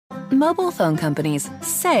Mobile phone companies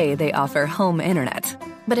say they offer home internet.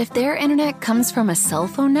 But if their internet comes from a cell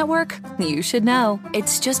phone network, you should know.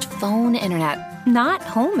 It's just phone internet, not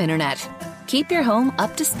home internet. Keep your home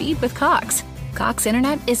up to speed with Cox. Cox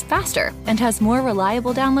internet is faster and has more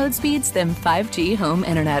reliable download speeds than 5G home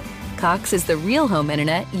internet. Cox is the real home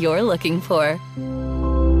internet you're looking for.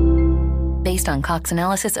 Based on Cox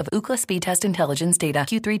analysis of Ookla speed test intelligence data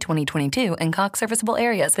Q3 2022 and Cox serviceable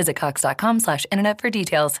areas, visit cox.com/internet for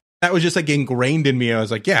details. That was just like ingrained in me. I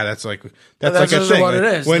was like, yeah, that's like a thing. What it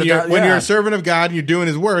is. When you're a servant of God and you're doing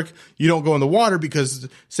his work, you don't go in the water because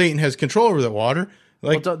Satan has control over the water.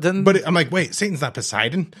 Like, well, then, but I'm like, wait, Satan's not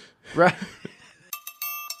Poseidon. Right.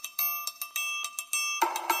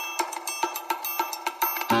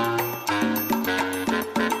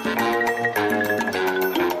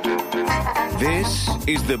 This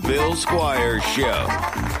is the Bill Squire Show.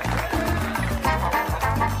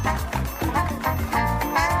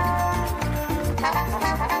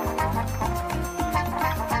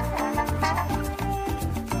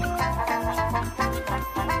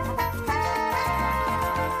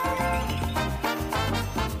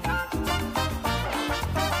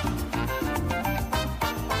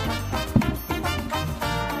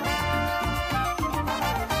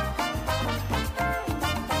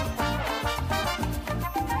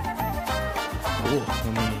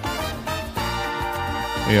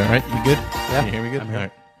 You all right? You good? Yeah. Can you hear me good? All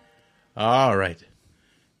right. All right.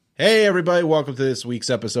 Hey, everybody. Welcome to this week's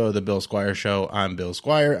episode of the Bill Squire Show. I'm Bill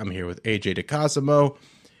Squire. I'm here with AJ DeCosimo.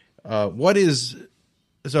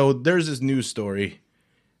 So there's this news story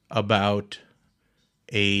about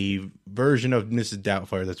a version of Mrs.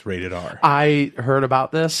 Doubtfire that's rated R. I heard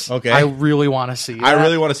about this. Okay. I really want to see that. I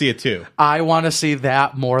really want to see it too. I want to see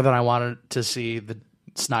that more than I wanted to see the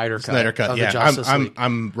Snyder cut. Of the Justice League.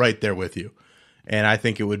 I'm right there with you. And I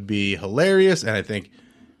think it would be hilarious, and I think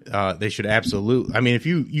they should absolutely... I mean, if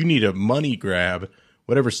you need a money grab,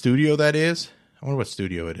 whatever studio that is, I wonder what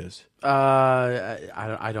studio it is.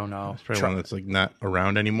 I don't know. It's probably one that's like not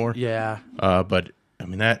around anymore. Yeah. But, I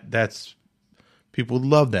mean, that's... People would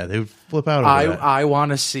love that. They would flip out over that. I want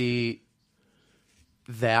to see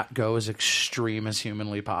that go as extreme as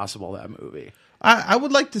humanly possible, that movie. I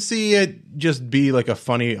would like to see it just be like a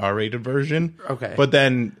funny R-rated version. Okay. But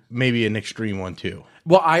then maybe an extreme one, too.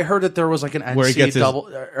 Well, I heard that there was like an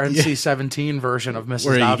NC-17 version of Mrs.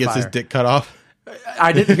 Where Doubtfire. he gets his dick cut off.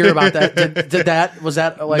 I didn't hear about that. Was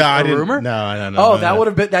that like a rumor? No. Oh, that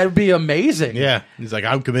would be amazing. Yeah. He's like,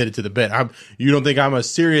 I'm committed to the bit. You don't think I'm a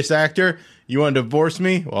serious actor? You want to divorce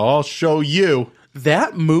me? Well, I'll show you.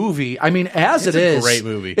 That movie, I mean, it's a great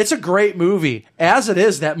movie. It's a great movie. As it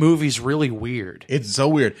is, that movie's really weird. It's so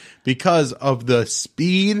weird because of the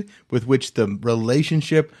speed with which the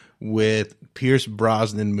relationship with Pierce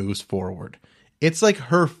Brosnan moves forward. It's like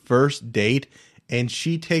her first date, and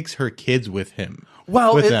she takes her kids with him.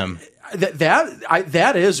 Well, them.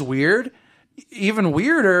 That is weird. Even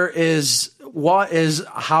weirder is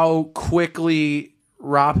how quickly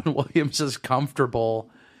Robin Williams is comfortable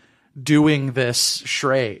doing this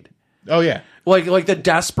charade. Oh yeah, like the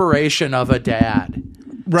desperation of a dad,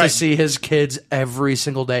 right, to see his kids every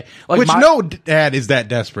single day. Like no dad is that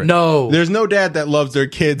desperate. No, there's no dad that loves their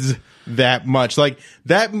kids that much. Like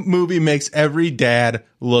that movie makes every dad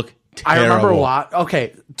look terrible. I remember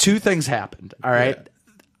okay, two things happened. All right, yeah.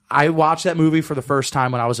 I watched that movie for the first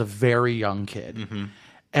time when I was a very young kid,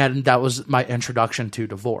 and that was my introduction to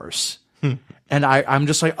divorce. And I'm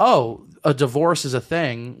just like, oh, a divorce is a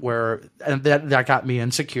thing and that got me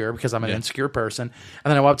insecure because I'm an insecure person.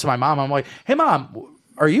 And then I went up to my mom. I'm like, hey, Mom,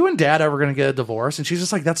 are you and Dad ever going to get a divorce? And she's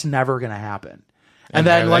just like, that's never going to happen. And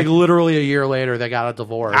then like literally a year later, they got a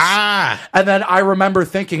divorce. And then I remember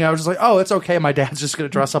thinking, I was just like, oh, it's okay. My dad's just going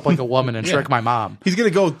to dress up like a woman and trick my mom. He's going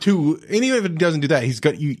to go and even if he doesn't do that,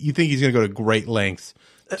 you think he's going to go to great lengths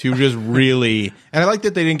to just really, and I like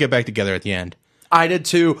that they didn't get back together at the end. I did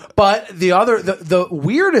too. But the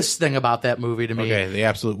weirdest thing about that movie to me, the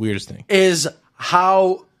absolute weirdest thing, is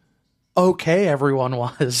how okay everyone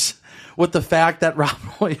was with the fact that Robin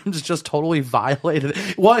Williams just totally violated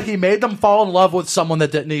it. He made them fall in love with someone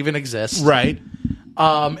that didn't even exist. Right.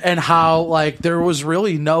 And how like there was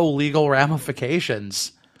really no legal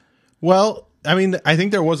ramifications. Well, I mean, I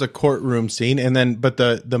think there was a courtroom scene, but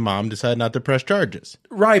the mom decided not to press charges.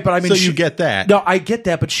 Right, but I mean... So you get that. No, I get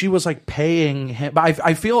that, but she was, like, paying him. But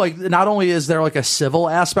I feel like not only is there, like, a civil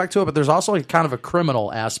aspect to it, but there's also, like, kind of a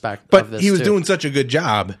criminal aspect of this, But he was doing such a good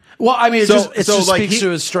job. Well, I mean, it just speaks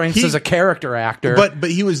to his strengths as a character actor.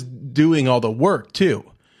 But he was doing all the work, too.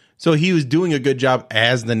 So he was doing a good job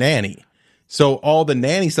as the nanny. So all the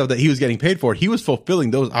nanny stuff that he was getting paid for, he was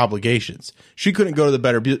fulfilling those obligations. She couldn't go to the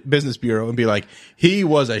Better Business Bureau and be like, he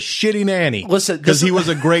was a shitty nanny. Listen, because he was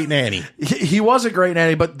a great nanny. He was a great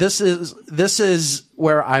nanny, but this is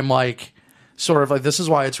where I'm like, sort of like, this is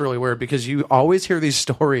why it's really weird, because you always hear these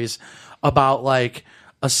stories about like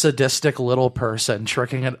a sadistic little person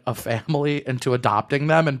tricking a family into adopting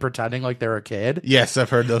them and pretending like they're a kid. Yes, I've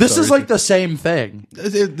heard those. This stories. is like the same thing.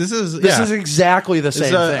 This is exactly the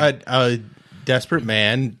same thing. A desperate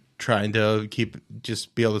man trying to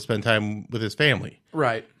be able to spend time with his family,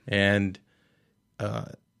 right? And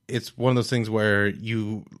it's one of those things where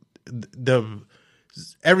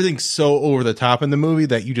everything's so over the top in the movie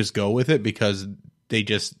that you just go with it because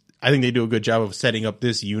I think they do a good job of setting up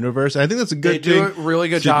this universe. And I think that's a good thing. They do a really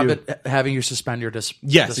good job at having you suspend your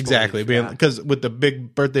disbelief. Yes, exactly. Because with the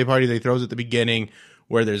big birthday party they throws at the beginning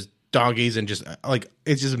where there's donkeys and just like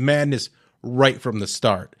it's just madness right from the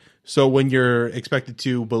start. So when you're expected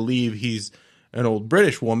to believe he's an old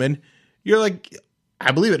British woman, you're like,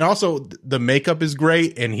 I believe it. And also the makeup is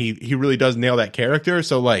great and he really does nail that character.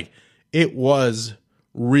 So like it was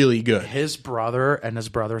really good. His brother and his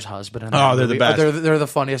brother's husband. They're the best. They're the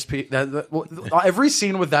funniest people. Every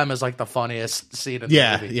scene with them is like the funniest scene in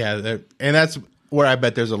the movie. Yeah. And that's where I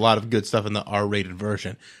bet there's a lot of good stuff in the R-rated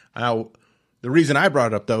version. Now, the reason I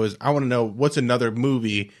brought it up, though, is I want to know what's another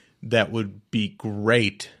movie that would be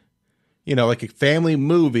great. You know, like a family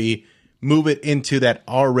movie, move it into that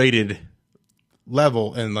R-rated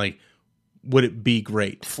level, and like, would it be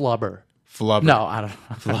great? Flubber. No, I don't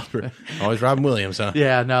know. Flubber. Always Robin Williams, huh?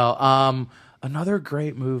 Yeah, no. Another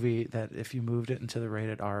great movie that if you moved it into the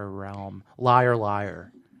rated R realm, Liar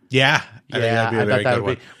Liar. Yeah. I think that'd be a very good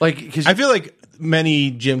one. Like, cause I feel like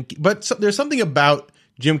there's something about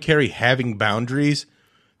Jim Carrey having boundaries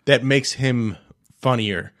that makes him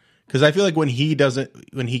funnier. Because I feel like when he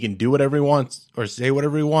can do whatever he wants or say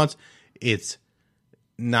whatever he wants, it's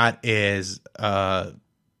not as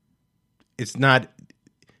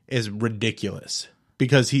ridiculous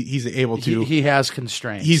because he's able to. He has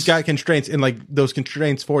constraints. He's got constraints, and like those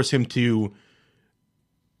constraints force him to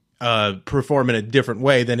perform in a different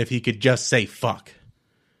way than if he could just say fuck.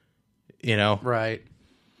 You know, right?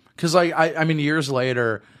 Because like I mean, years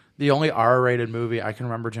later, the only R-rated movie I can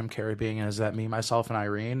remember Jim Carrey being in is that Me, Myself, and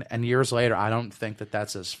Irene. And years later, I don't think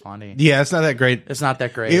that's as funny. Yeah, it's not that great. It's not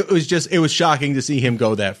that great. It was shocking to see him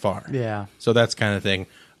go that far. Yeah. So that's kind of thing.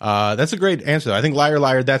 That's a great answer. I think Liar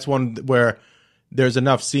Liar, that's one where there's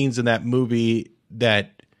enough scenes in that movie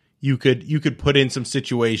that you could put in some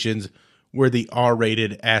situations where the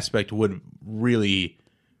R-rated aspect would really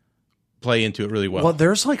play into it really well. Well,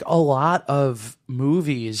 there's like a lot of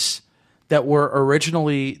movies that were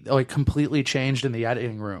originally like completely changed in the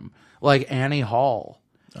editing room, like Annie Hall.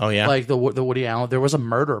 Oh yeah, like the Woody Allen. There was a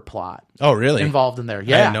murder plot. Oh really? Involved in there.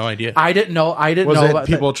 Yeah, I had no idea. I didn't know. Was it about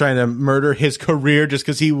people trying to murder his career just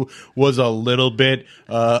because he was a little bit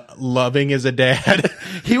loving as a dad?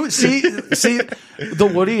 He would see the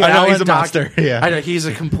Woody Allen. I know he's a monster. Yeah, I know he's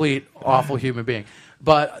a complete awful human being.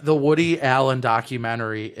 But the Woody Allen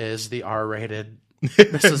documentary is the R-rated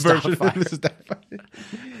Mrs.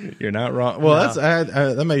 Doubtfire. You're not wrong. Well, no.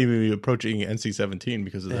 That might even be approaching NC-17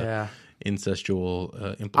 because of the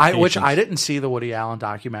incestual implications. Which I didn't see the Woody Allen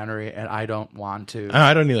documentary, and I don't want to.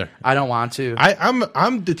 I don't either. I don't want to.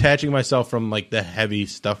 I'm detaching myself from like the heavy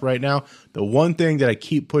stuff right now. The one thing that I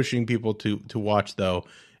keep pushing people to watch though,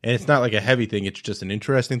 and it's not like a heavy thing, it's just an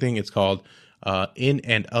interesting thing. It's called In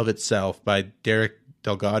and of Itself by Derek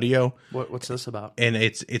Delgadio. What's this about? And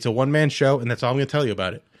it's a one-man show, and that's all I'm going to tell you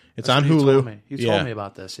about it. It's on Hulu. You told me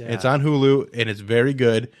about this. Yeah, it's on Hulu, and it's very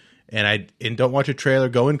good. And don't watch a trailer.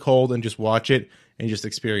 Go in cold and just watch it and just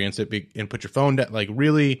experience it. And put your phone down. Like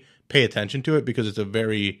really pay attention to it because it's a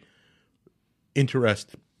very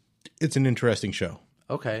It's an interesting show.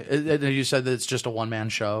 Okay, you said that it's just a one-man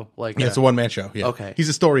show. It's a one-man show. Yeah. Okay, he's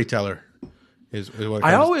a storyteller. Is what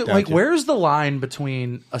I always like. Where's the line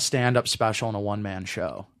between a stand-up special and a one-man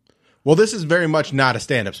show? Well, this is very much not a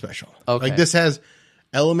stand-up special. Okay, like this has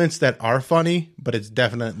elements that are funny, but it's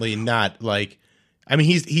definitely not like. I mean,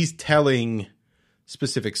 he's telling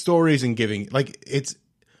specific stories and giving like it's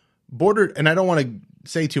bordered, and I don't want to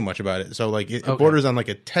say too much about it. So like it borders on like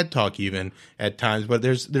a TED Talk even at times, but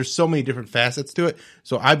there's so many different facets to it.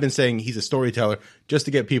 So I've been saying he's a storyteller just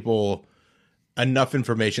to get people enough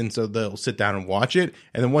information so they'll sit down and watch it,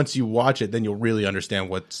 and then once you watch it, then you'll really understand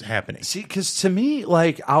what's happening. See, because to me,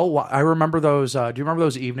 like I remember those. Do you remember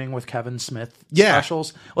those Evening with Kevin Smith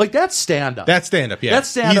specials? Like that's stand up. That's stand up. Yeah, that's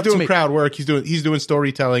stand up. He's doing crowd work. He's doing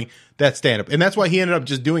storytelling. That's stand up, and that's why he ended up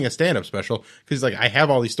just doing a stand up special because like I have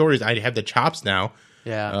all these stories. I have the chops now.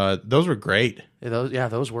 Yeah. Those were great.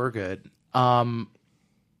 Those were good.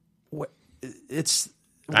 It's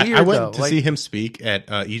weird, I went though. to see him speak at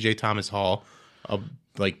EJ Thomas Hall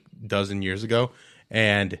like a dozen years ago,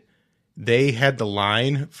 and they had the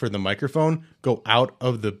line for the microphone go out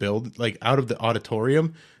of the out of the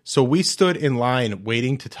auditorium. So we stood in line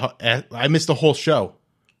waiting to talk. I missed the whole show.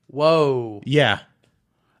 Whoa. Yeah.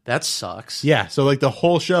 That sucks. Yeah. So like the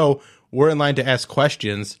whole show, we're in line to ask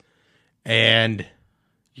questions, and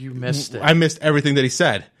you missed it. I missed everything that he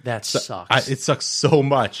said. That sucks. It sucks so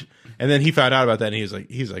much. And then he found out about that, and he's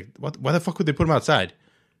like, why the fuck would they put him outside?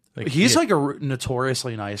 Like, he's like a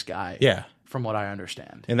notoriously nice guy. Yeah. From what I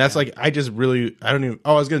understand. And that's like, I was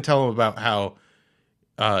going to tell him about how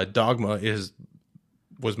Dogma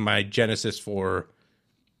was my genesis for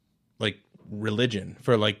like religion,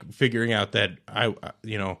 for like figuring out that I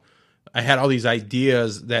had all these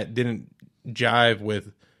ideas that didn't jive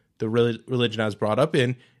with the religion I was brought up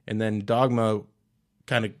in. And then Dogma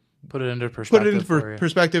kind of put it into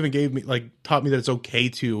perspective and gave me taught me that it's okay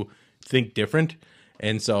to think different.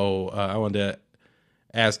 And so I wanted to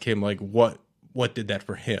ask him what did that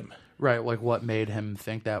for him? Right, like what made him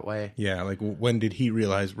think that way? Yeah, like when did he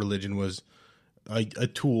realize religion was a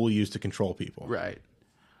tool used to control people? Right.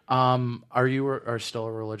 Are you still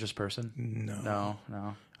a religious person? No.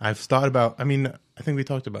 No. I've thought about. I mean, I think we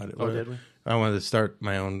talked about it. Oh, did we? I wanted to start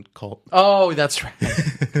my own cult. Oh, that's right.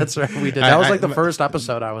 That's right. We did. That was like the first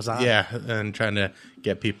episode I was on. Yeah, and trying to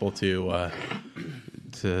get people to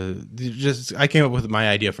just. I came up with my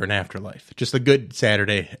idea for an afterlife. Just a good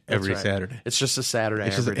Saturday every Saturday. It's just a Saturday.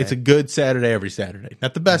 It's a good Saturday every Saturday.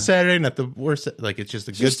 Not the best Saturday, not the worst. Like it's just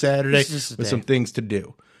a good Saturday with some things to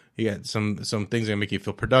do. You got some things that are gonna make you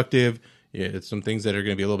feel productive. Yeah, some things that are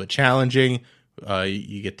gonna be a little bit challenging.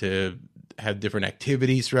 You get to have different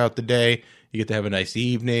activities throughout the day. You get to have a nice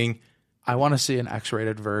evening. I want to see an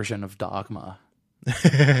X-rated version of Dogma.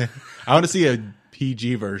 I want to see a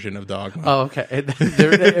PG version of Dogma. Oh, okay.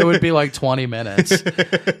 It would be like 20 minutes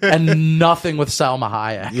and nothing with Salma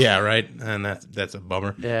Hayek. Yeah, right. And that's a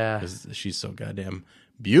bummer. Yeah. 'Cause she's so goddamn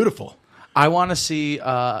beautiful. I want to see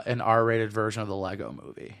an R-rated version of the Lego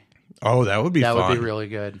movie. Oh, that would be fun. That would be really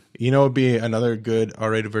good. You know, it would be another good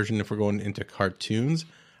R-rated version if we're going into cartoons.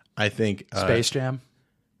 I think Space Jam.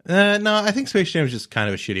 No, I think Space Jam is just kind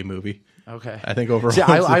of a shitty movie. Okay. I think overall, See,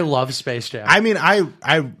 I love Space Jam. I mean,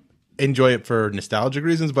 I enjoy it for nostalgic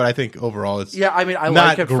reasons, but I think overall it's I not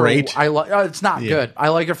like it great. It's not good. I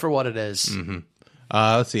like it for what it is. Mm-hmm.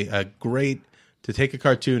 Let's see, great to take a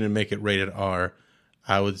cartoon and make it rated R.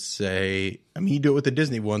 I would say, I mean, you do it with the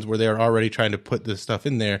Disney ones where they're already trying to put this stuff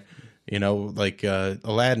in there. You know, like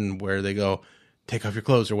Aladdin, where they go, take off your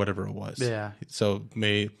clothes or whatever it was. Yeah. So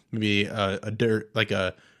maybe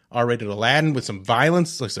a R-rated Aladdin with some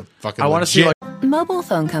violence, like some fucking. I want to see Mobile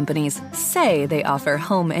phone companies say they offer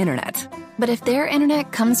home internet. But if their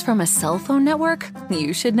internet comes from a cell phone network,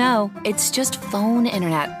 you should know. It's just phone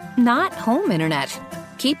internet, not home internet.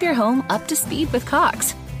 Keep your home up to speed with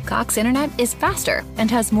Cox. Cox internet is faster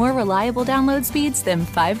and has more reliable download speeds than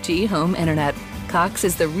 5G home internet. Cox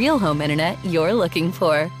is the real home internet you're looking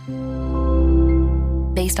for.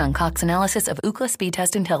 Based on Cox analysis of Ookla speed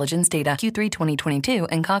test intelligence data Q3 2022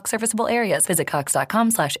 and Cox serviceable areas, visit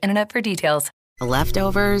cox.com/internet for details.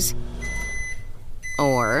 Leftovers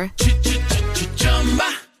or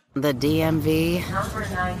the DMV Number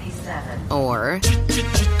 97 or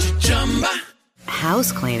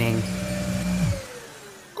house cleaning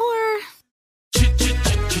or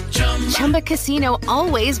Chumba Casino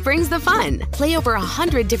always brings the fun. Play over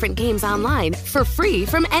 100 different games online for free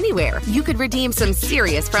from anywhere. You could redeem some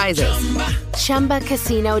serious prizes.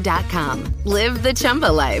 ChumbaCasino.com. Live the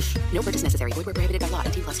Chumba life. No purchase necessary. Void where prohibited by law.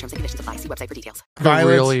 18+ terms and conditions apply. See website for details. a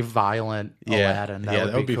really violent Aladdin.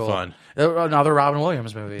 That would be cool. fun. Another Robin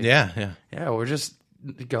Williams movie. Yeah. We're just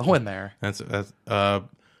going there.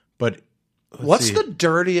 But what's the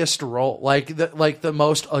dirtiest role, like the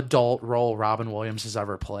most adult role Robin Williams has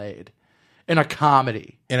ever played in a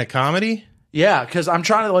comedy? In a comedy? Yeah, because I'm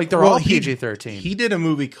trying to they're all PG-13. He did a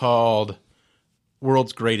movie called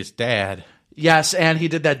World's Greatest Dad. Yes, and he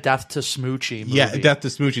did that Death to Smoochie movie. Yeah, Death to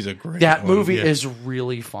Smoochie's a great That one. movie is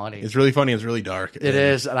really funny. It's really funny. It's really dark. It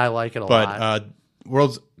is, and I like it a lot. But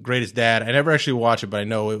World's Greatest Dad, I never actually watched it, but I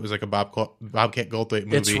know it was like a Bobcat Goldthwait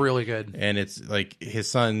movie. It's really good. And it's like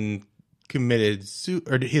his son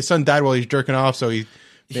his son died while he was jerking off, so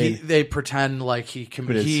they pretend like he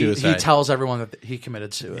committed suicide. He tells everyone that he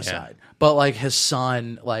committed suicide, but like his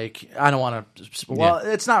son, like I don't want to. Well,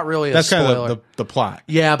 it's not really. That's spoiler. kind of the plot.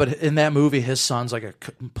 Yeah, but in that movie, his son's like a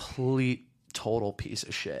complete, total piece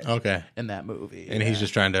of shit. Okay, in that movie, and he's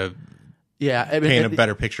just trying to Yeah, I mean, paint a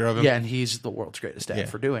better picture of him. Yeah, and he's the world's greatest dad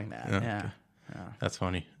for doing that. Yeah. That's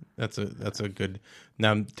funny. That's a good.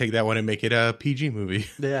 Now take that one and make it a PG movie.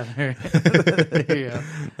 Yeah, there you go.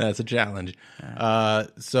 That's a challenge.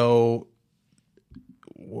 So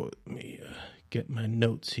let me get my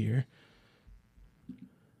notes here.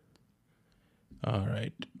 All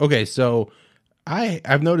right. Okay, so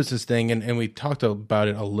I've noticed this thing, and we talked about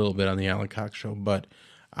it a little bit on the Alan Cox show, but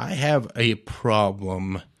I have a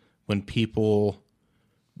problem when people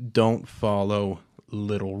don't follow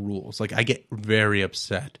little rules. Like, I get very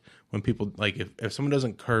upset when people, like, if someone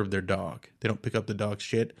doesn't curve their dog, they don't pick up the dog's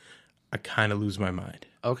shit, I kind of lose my mind.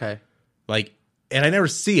 Okay. Like, and I never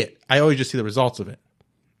see it. I always just see the results of it.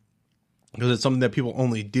 Because it's something that people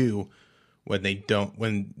only do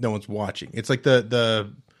when no one's watching. It's like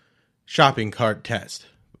the shopping cart test.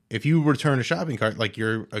 If you return a shopping cart, like,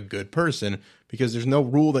 you're a good person, because there's no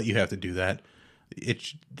rule that you have to do that.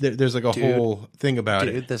 There's like a whole thing about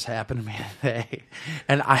it. Dude, this happened to me today.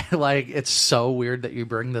 And it's so weird that you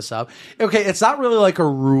bring this up. Okay, it's not really like a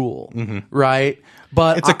rule, right?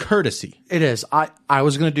 But it's a courtesy. It is. I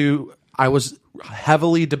was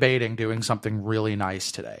heavily debating doing something really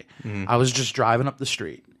nice today. I was just driving up the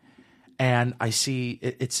street, and I see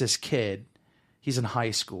it's this kid. He's in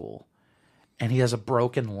high school, and he has a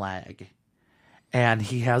broken leg, and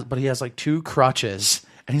he has like 2 crutches,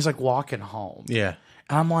 and he's like walking home. Yeah.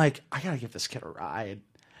 And I'm like, I gotta give this kid a ride.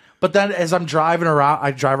 But then as I'm driving around,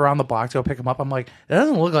 I drive around the block to go pick him up. I'm like, that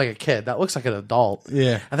doesn't look like a kid. That looks like an adult.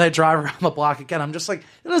 Yeah. And then I drive around the block again. I'm just like,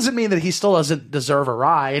 it doesn't mean that he still doesn't deserve a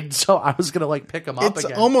ride. So I was going to like pick him up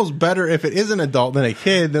again. It's almost better if it is an adult than a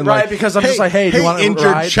kid. Than right, like, because I'm just like, hey, do you want to injured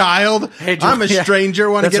ride? child? Hey, I'm a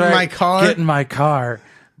stranger. Want to get in my car? Get in my car.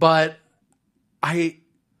 But I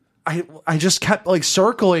just kept like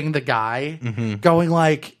circling the guy, going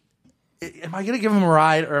like, am I going to give him a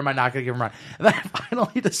ride or am I not going to give him a ride? And then I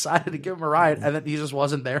finally decided to give him a ride, and then he just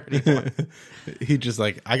wasn't there anymore. He just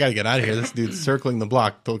like, I got to get out of here. This dude's circling the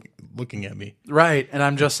block looking at me. Right. And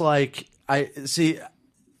I'm just like,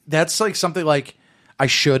 that's like something like I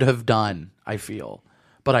should have done, I feel,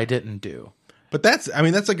 but I didn't do. But that's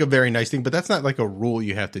like a very nice thing, but that's not like a rule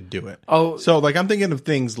you have to do it. Oh. So like, I'm thinking of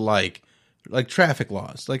things like traffic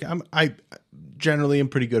laws. Like I generally am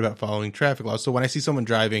pretty good about following traffic laws. So when I see someone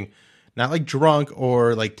driving, not like drunk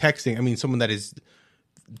or like texting, I mean someone that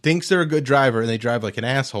thinks they're a good driver and they drive like an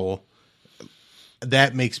asshole,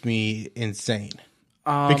 that makes me insane.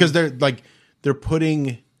 Because they're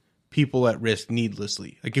putting people at risk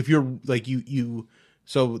needlessly. Like if you're like you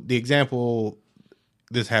so the example,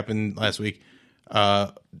 this happened last week.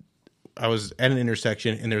 I was at an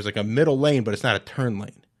intersection and there's like a middle lane, but it's not a turn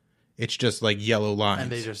lane. It's just like yellow lines.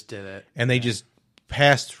 And they just did it. And they just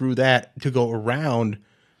passed through that to go around.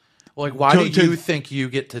 Like, why do you think you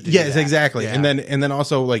get to do that? Yes, exactly. Yeah. And then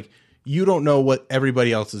also like you don't know what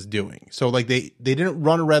everybody else is doing. So like they didn't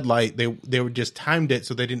run a red light. They were just timed it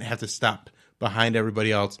so they didn't have to stop behind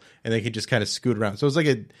everybody else and they could just kind of scoot around. So it's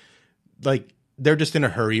like they're just in a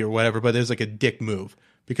hurry or whatever, but there's like a dick move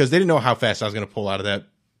because they didn't know how fast I was going to pull out of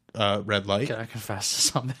that red light. Can I confess to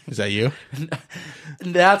something? Is that you?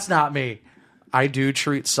 That's not me. I do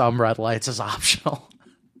treat some red lights as optional.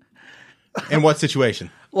 In what situation?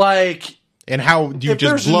 Like, and how do you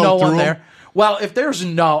just blow no through one there? Well, if there's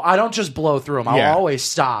I don't just blow through them. I'll Yeah. always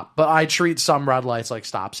stop, but I treat some red lights like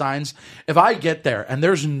stop signs. If I get there and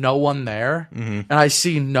there's no one there, and I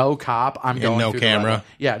see no cop, I'm going no through camera. The red light.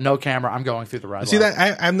 Yeah, no camera. I'm going through the red See light.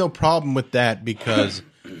 that I have no problem with that because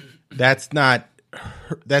that's not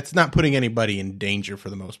putting anybody in danger for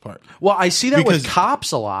the most part. Well, I see that Because- with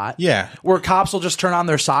cops a lot. Yeah. Where cops will just turn on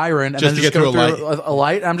their siren and Just then to just get go through through a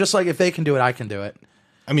light. I'm just like, if they can do it, I can do it.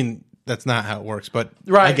 I mean, that's not how it works, but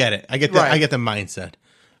Right. I get it. I get I get the mindset.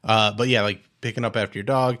 But yeah, like picking up after your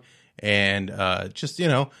dog and just,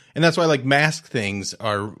 and that's why like mask things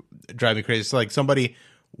are driving me crazy. So like somebody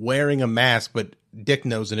wearing a mask but dick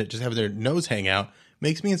nose in it, just having their nose hang out,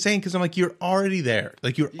 makes me insane because I'm like, you're already there.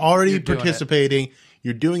 Like you're already participating.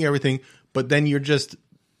 You're doing everything, but then you're just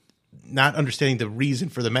not understanding the reason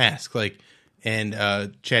for the mask. Like, and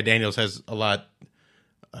Chad Daniels has a lot,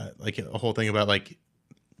 like a whole thing about like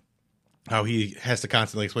how he has to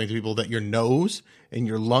constantly explain to people that your nose and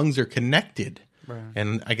your lungs are connected. Right.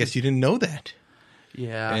 And I guess you didn't know that.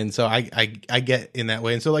 Yeah. And so I get in that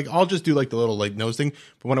way. And so like I'll just do like the little like nose thing.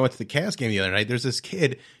 But when I went to the Cavs game the other night, there's this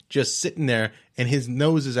kid just sitting there and his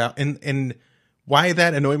nose is out. And why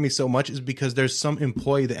that annoyed me so much is because there's some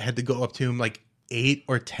employee that had to go up to him like 8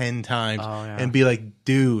 or 10 times and be like,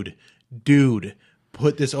 dude,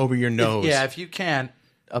 put this over your nose. If you can't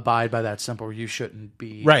abide by that simple, you shouldn't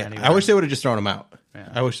be right. anywhere. I wish they would have just thrown him out.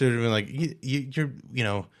 I wish there would have been like,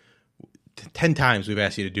 you're, 10 times we've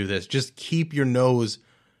asked you to do this. Just keep your nose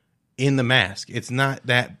in the mask. It's not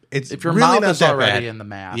that. It's if your really mouth not is that already bad. in the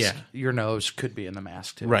mask, Yeah. your nose could be in the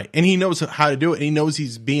mask too. Right. And he knows how to do it. And he knows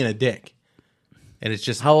he's being a dick. And it's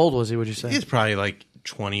just. How old was he, would you say? He's probably like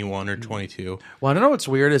 21 or 22. Well, I don't know what's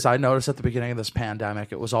weird is I noticed at the beginning of this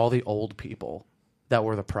pandemic, it was all the old people that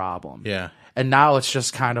were the problem. Yeah. And now it's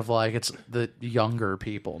just kind of like it's the younger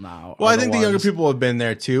people now. Well, I think the younger people have been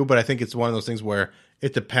there too, but I think it's one of those things where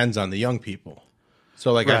it depends on the young people.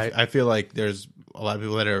 So, like, Right. I feel like there's a lot of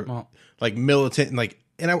people that are like militant and like,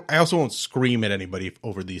 and I also won't scream at anybody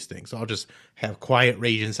over these things. I'll just have quiet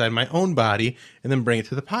rage inside my own body and then bring it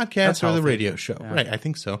to the podcast That's or the healthy. radio show. Yeah. Right. I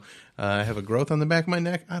think so. I have a growth on the back of my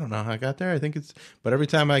neck. I don't know how I got there. I think it's, but every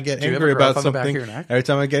time I get you have angry a growth about on the back of something, your neck? every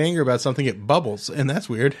time I get angry about something, it bubbles. And that's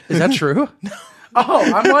weird. Is that true? No.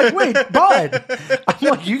 Oh, I'm like, wait, bud. I'm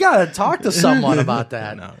like, you got to talk to someone about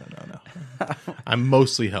that. No. I'm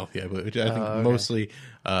mostly healthy. I believe. I think mostly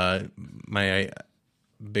my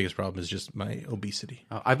biggest problem is just my obesity.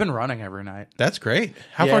 I've been running every night. That's great.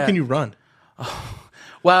 How far Yeah. can you run?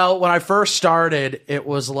 Well, when I first started, it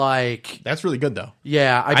was like, That's really good though.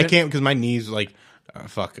 yeah, I can't because my knees like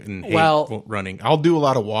fucking hate Well- running. I'll do a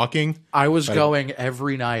lot of walking. I was going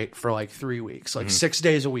every night for like 3 weeks, like 6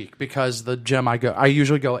 days a week, because the gym I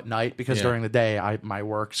usually go at night because Yeah. during the day my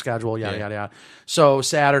work schedule, yada yada. So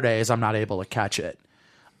Saturdays I'm not able to catch it.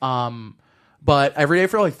 But every day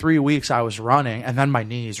for like 3 weeks I was running, and then my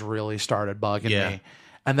knees really started bugging me.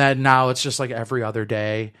 And then now it's just like every other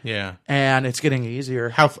day. Yeah. And it's getting easier.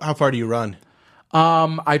 How far do you run?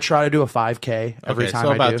 I try to do a 5K every Okay, time.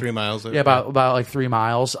 so I about do. 3 miles. Yeah, about like 3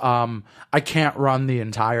 miles. I can't run the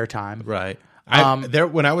entire time. Right.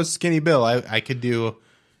 When I was Skinny Bill, I could do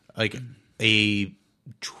like a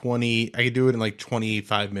 20. I could do it in like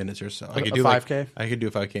 25 minutes or so. I could do 5K? I could do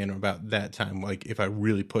a 5K in about that time. Like if I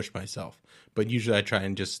really push myself. But usually I try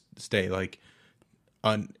and just stay like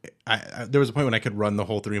on. There was a point when I could run the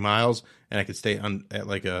whole 3 miles and I could stay on at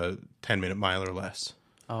like a 10-minute mile or less.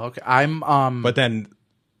 Oh, okay. I'm But then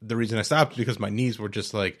the reason I stopped is because my knees were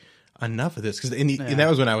just like, enough of this. Because and that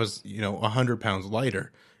was when I was 100 pounds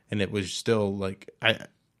lighter, and it was still like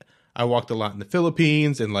I walked a lot in the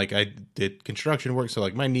Philippines, and like I did construction work, so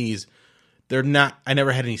like my knees, they're not. I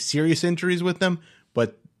never had any serious injuries with them,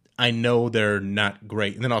 but I know they're not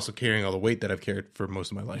great. And then also carrying all the weight that I've carried for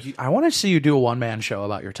most of my life. I want to see you do a one-man show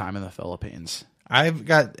about your time in the Philippines. I've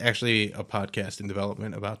got actually a podcast in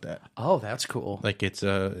development about that. Oh, that's cool. Like it's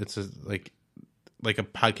a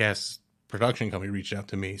podcast production company reached out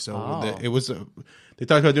to me. So it was they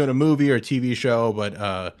talked about doing a movie or a TV show, but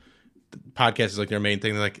the podcast is like their main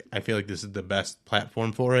thing. They're like, I feel like this is the best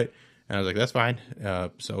platform for it. And I was like, that's fine.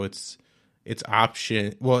 So it's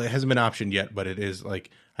option. Well, it hasn't been optioned yet, but it is like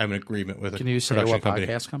I have an agreement with a Can you say production what company.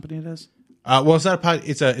 podcast company it is? Well, it's not a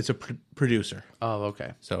it's a producer. Oh,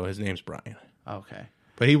 okay. So his name's Brian. Okay.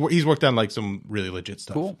 But he's worked on like some really legit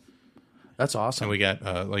stuff. Cool. That's awesome. And we got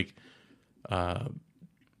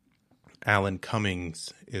Alan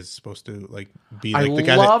Cummings is supposed to like be like the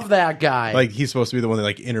guy. I love that guy. Like he's supposed to be the one that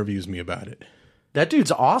like interviews me about it. That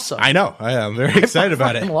dude's awesome. I know. I'm very excited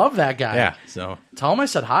about it. I love that guy. Yeah. So Tell him I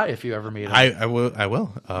said hi if you ever meet him. I will.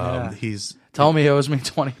 Yeah. He's Tell him he owes me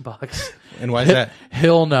 $20. and why is that?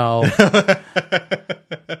 He'll know.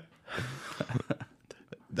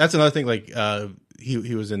 That's another thing. Like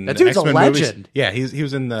he was in That the dude's a X-Men movies. legend. Yeah, he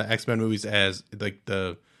was in the X-Men movies as like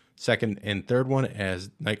the second and third one as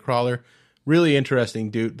Nightcrawler. Really interesting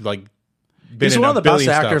dude. Like He's one of the best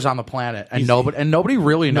actors on the planet, and nobody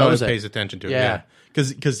really knows it. Pays attention to it. Yeah.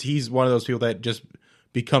 Because he's one of those people that just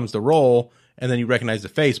becomes the role, and then you recognize the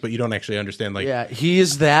face, but you don't actually understand. Like, Yeah, he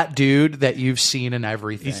is that dude that you've seen in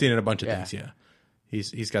everything. he's seen in a bunch of things. Yeah,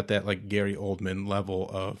 he's got that like Gary Oldman level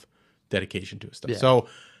of dedication to his stuff. Yeah. So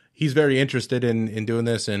he's very interested in doing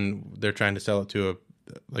this, and they're trying to sell it to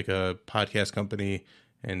a podcast company,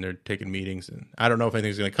 and they're taking meetings. And I don't know if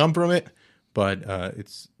anything's going to come from it, but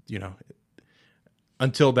it's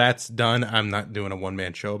until that's done, I'm not doing a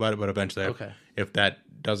one-man show about it, but eventually, if that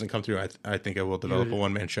doesn't come through, I think I will develop a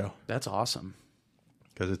one-man show. That's awesome.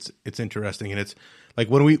 Because it's interesting, and it's like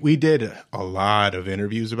when we did a lot of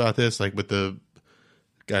interviews about this, like with the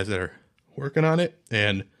guys that are working on it,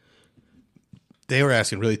 and they were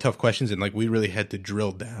asking really tough questions, and like we really had to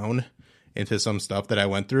drill down into some stuff that I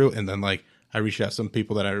went through, and then like I reached out to some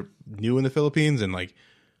people that I knew in the Philippines, and like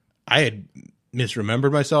I had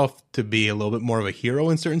misremembered myself to be a little bit more of a hero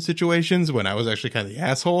in certain situations when I was actually kind of the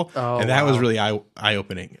asshole. And that was really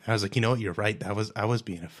eye-opening. I was like, you know what? You're right. I was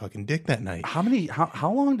being a fucking dick that night. How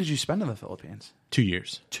long did you spend in the Philippines? 2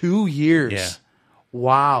 years. 2 years. Yeah.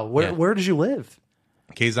 Wow. Yeah. Where did you live?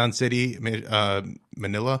 Quezon City,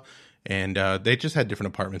 Manila, and they just had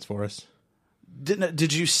different apartments for us.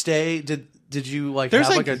 Did you stay? Did you like There's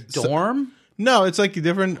have like a dorm? No, it's like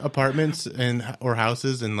different apartments or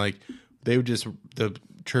houses, and like the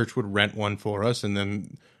church would rent one for us, and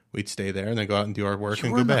then we'd stay there, and then go out and do our work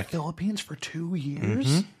and were go in back. the Philippines for 2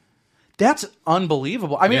 years. That's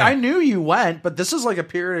unbelievable. I mean, Yeah. I knew you went, but this is like a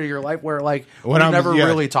period of your life where like we When I was- never yeah.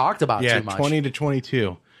 really talked about Yeah, too much. 20 to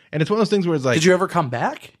 22, and it's one of those things where it's like, Did you ever come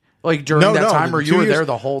back? Like during that time, or you 2 were years- there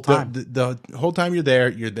the whole time? The whole time you're there.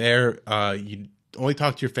 You only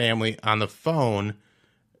talk to your family on the phone,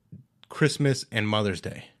 Christmas and Mother's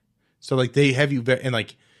Day. So like they have you and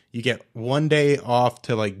like you get one day off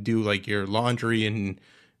to like do like your laundry and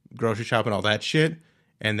grocery shop and all that shit,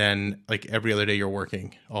 and then like every other day you're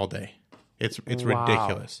working all day. It's Wow.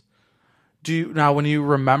 ridiculous. Now when you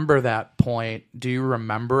remember that point, do you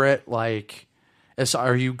remember it like?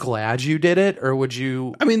 Are you glad you did it, or would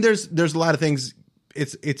you? I mean, there's a lot of things.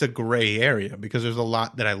 It's a gray area because there's a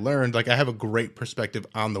lot that I learned. Like I have a great perspective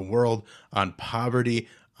on the world, on poverty,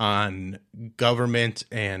 on government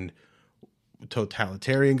and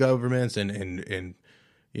totalitarian governments, and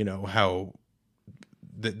you know how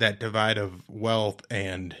that divide of wealth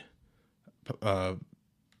and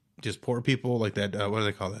just poor people, like that. What do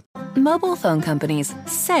they call that? Mobile phone companies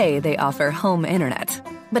say they offer home internet.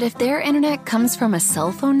 But if their internet comes from a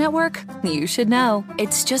cell phone network, you should know.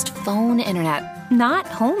 It's just phone internet, not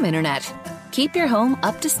home internet. Keep your home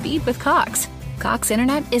up to speed with Cox. Cox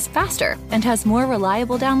internet is faster and has more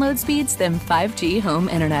reliable download speeds than 5G home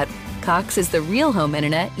internet. Cox is the real home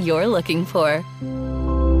internet you're looking for.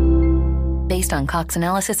 Based on Cox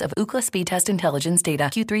analysis of Ookla speed test intelligence data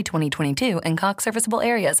Q3 2022 and Cox serviceable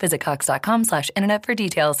areas, visit cox.com/internet for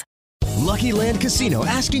details. Lucky Land Casino,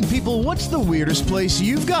 asking people, what's the weirdest place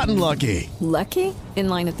you've gotten lucky? Lucky? In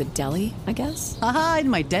line at the deli, I guess? Aha, in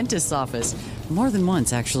my dentist's office. More than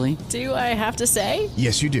once, actually. Do I have to say?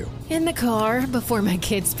 Yes, you do. In the car before my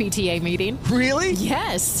kids' PTA meeting. Really?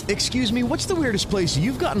 Yes. Excuse me, what's the weirdest place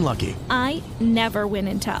you've gotten lucky? I never win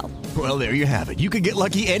and tell. Well, there you have it. You can get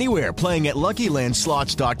lucky anywhere, playing at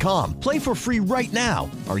LuckyLandSlots.com. Play for free right now.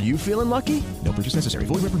 Are you feeling lucky? No purchase necessary.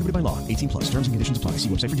 Void where prohibited by law. 18+. Terms and conditions apply. See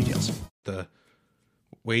website for details. The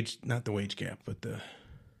wage, not the wage gap, but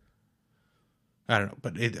I don't know.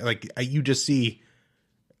 But you just see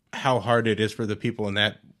how hard it is for the people in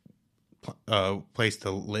that place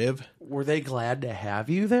to live. Were they glad to have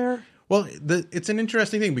you there? Well, it's an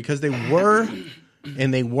interesting thing because they were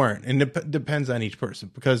and they weren't. And it depends on each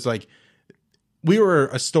person because, like, we were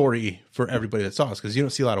a story for everybody that saw us because you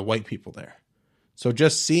don't see a lot of white people there. So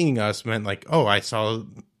just seeing us meant, like, oh, I saw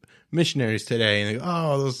missionaries today. And,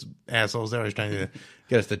 oh, those assholes, they're always trying to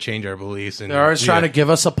get us to change our beliefs. And They're always trying to give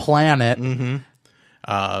us a planet. Mm-hmm.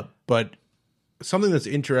 But something that's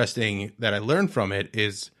interesting that I learned from it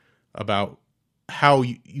is about how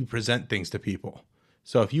you present things to people.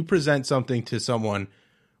 So if you present something to someone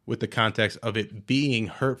with the context of it being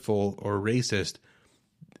hurtful or racist,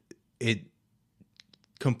 it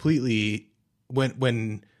completely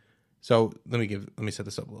so let me set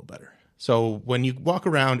this up a little better. So when you walk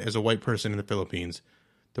around as a white person in the Philippines,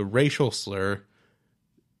 the racial slur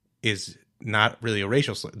is not really a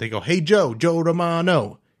racial slur. They go, "Hey Joe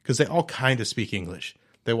Romano," because they all kind of speak English.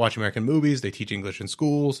 They watch American movies. They teach English in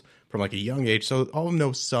schools from like a young age. So all of them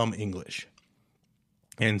know some English.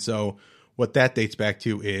 And so what that dates back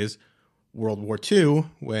to is World War II,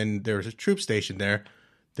 when there was a troop station there,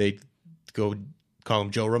 they go call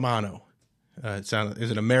him Joe Romano. It's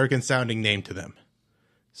an American sounding name to them.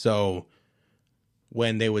 So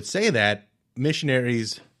when they would say that,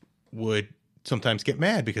 missionaries would sometimes get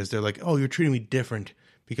mad because they're like, "Oh, you're treating me different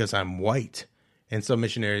because I'm white." And some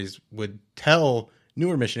missionaries would tell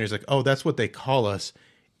newer missionaries, like, "Oh, that's what they call us."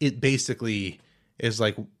 It basically is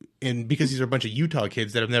like, and because these are a bunch of Utah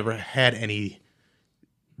kids that have never had any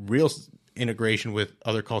real integration with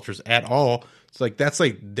other cultures at all, it's like that's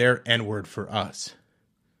like their N-word for us.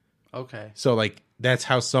 Okay. So like that's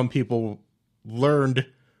how some people learned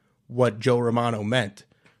what Joe Romano meant.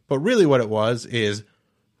 But really what it was is,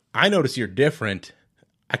 I notice you're different.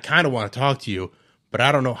 I kind of want to talk to you, but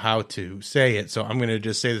I don't know how to say it. So I'm going to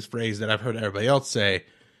just say this phrase that I've heard everybody else say,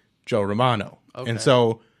 Joe Romano. Okay. And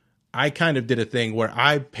so I kind of did a thing where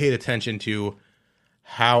I paid attention to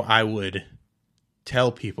how I would tell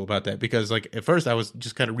people about that. Because like at first I was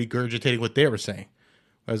just kind of regurgitating what they were saying.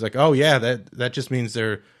 I was like, "Oh yeah, that just means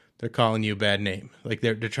they're calling you a bad name. Like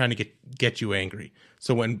they're trying to get you angry."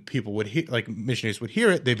 So when people would hear, like missionaries would hear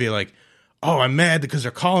it, they'd be like, "Oh, I'm mad because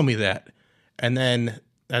they're calling me that." And then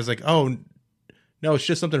I was like, "Oh, no, it's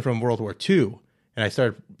just something from World War II." And I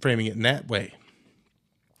started framing it in that way.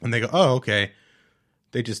 And they go, oh, okay.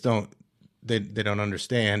 They just don't, they don't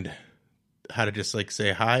understand how to just like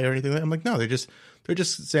say hi or anything. I'm like, no, they're just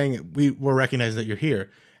saying we're recognizing that you're here.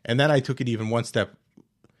 And then I took it even one step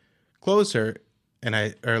closer,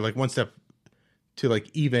 or one step to like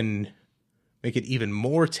even make it even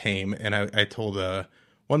more tame. And I told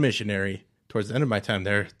one missionary towards the end of my time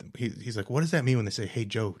there, he's like, what does that mean when they say, hey,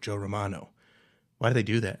 Joe Romano? Why do they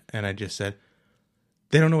do that? And I just said,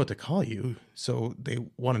 they don't know what to call you, so they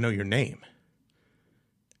want to know your name.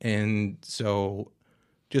 And so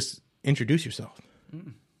just introduce yourself.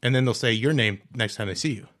 And then they'll say your name next time they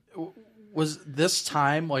see you. Was this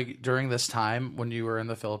time, like during this time when you were in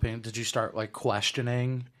the Philippines, did you start like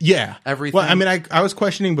questioning everything? Well, I mean, I was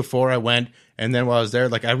questioning before I went, and then while I was there,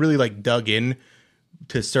 like I really like dug in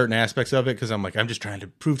to certain aspects of it because I'm like, I'm just trying to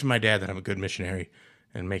prove to my dad that I'm a good missionary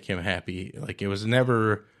and make him happy. Like it was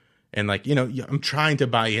never... And like, you know, I'm trying to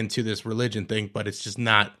buy into this religion thing, but it's just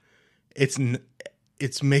not, it's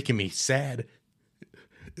making me sad.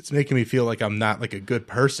 It's making me feel like I'm not like a good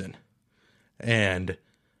person. And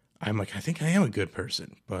I'm like, I think I am a good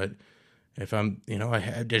person, but if I'm, you know,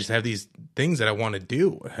 I just have these things that I want to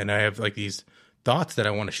do. And I have like these thoughts that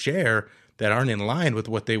I want to share that aren't in line with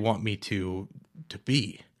what they want me to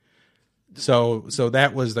be. So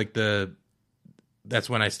that was like that's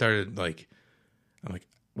when I started like, I'm like,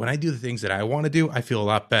 when I do the things that I want to do, I feel a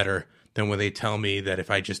lot better than when they tell me that if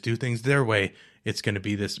I just do things their way, it's going to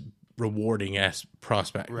be this rewarding ass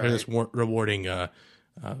prospect or this rewarding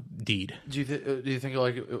deed. Do you think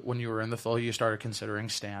like when you were in the Phil, you started considering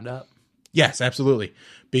stand up? Yes, absolutely.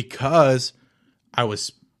 Because I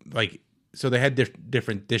was like, so they had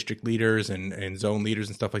different district leaders and zone leaders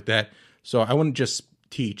and stuff like that. So I wouldn't just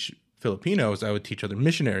teach Filipinos, I would teach other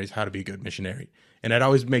missionaries how to be a good missionary. And I'd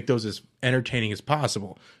always make those as entertaining as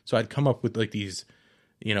possible. So I'd come up with like these,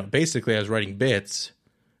 you know, basically I was writing bits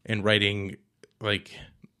and writing like,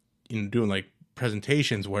 you know, doing like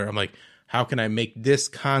presentations where I'm like, how can I make this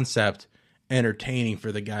concept entertaining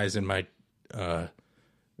for the guys in my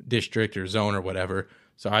district or zone or whatever?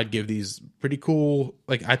 So I'd give these pretty cool,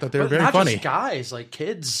 like I thought they were very not funny. Just guys, like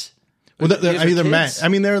kids. Well, they're either men. I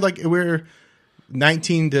mean, they're like, we're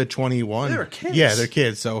 19 to 21. They're kids. Yeah, they're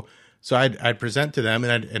kids. So I'd present to them,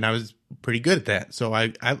 and I was pretty good at that. So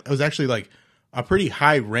I was actually like a pretty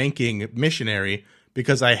high ranking missionary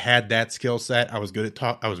because I had that skill set. I was good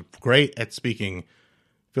at I was great at speaking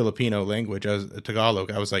Filipino language. I was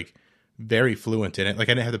Tagalog. I was like very fluent in it. Like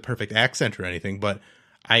I didn't have the perfect accent or anything, but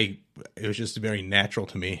it was just very natural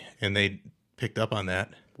to me, and they picked up on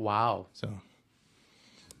that. Wow. So.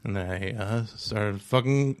 And then I started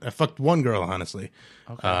fucking. I fucked one girl, honestly.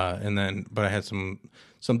 Okay. And then, but I had some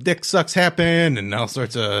dick sucks happen, and all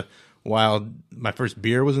sorts of wild. My first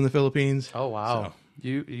beer was in the Philippines. Oh wow! So,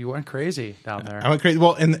 you went crazy down there. I went crazy.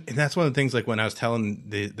 Well, and that's one of the things. Like when I was telling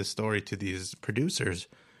the story to these producers,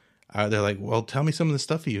 they're like, "Well, tell me some of the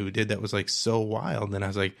stuff you did that was like so wild." And I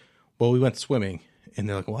was like, "Well, we went swimming," and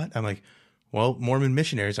they're like, "What?" I'm like, "Well, Mormon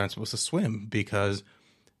missionaries aren't supposed to swim because."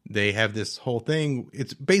 They have this whole thing.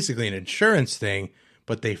 It's basically an insurance thing,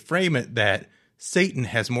 but they frame it that Satan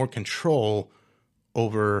has more control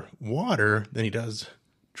over water than he does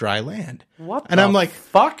dry land. What and the I'm like,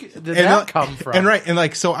 fuck did that come from? And right. And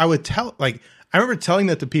like, so I would tell, like, I remember telling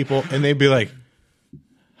that to people and they'd be like,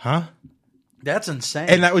 huh? That's insane.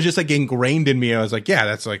 And that was just like ingrained in me. I was like, yeah,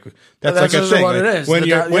 that's like a thing. What like, it is. When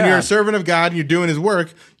you're a servant of God and you're doing his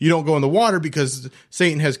work, you don't go in the water because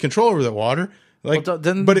Satan has control over the water. Like, but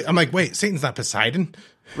I'm like, wait, Satan's not Poseidon,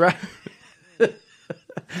 right?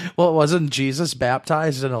 Well, wasn't Jesus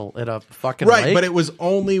baptized in a fucking lake? But it was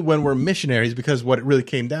only when we're missionaries because what it really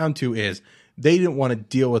came down to is they didn't want to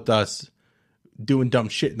deal with us doing dumb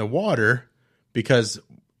shit in the water because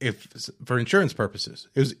for insurance purposes,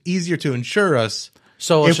 it was easier to insure us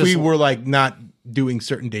if we were like not doing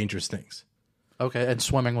certain dangerous things. Okay, and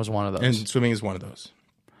swimming was one of those. And swimming is one of those.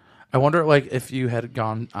 I wonder, like, if you had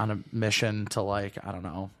gone on a mission to, like, I don't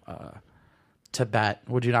know, Tibet,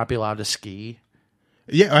 would you not be allowed to ski?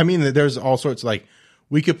 Yeah, I mean, there's all sorts. Like,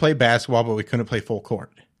 we could play basketball, but we couldn't play full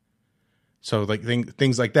court. So, like,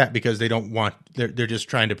 things like that because they don't want. They're just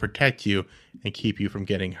trying to protect you and keep you from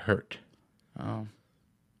getting hurt. Oh,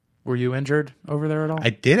 were you injured over there at all?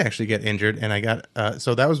 I did actually get injured, and I got.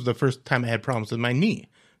 So that was the first time I had problems with my knee.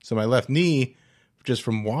 So my left knee, just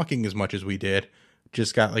from walking as much as we did.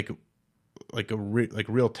 Just got like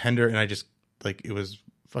real tender, and I just like it was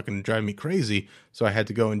fucking driving me crazy. So I had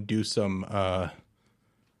to go and do some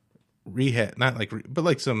rehab, not like but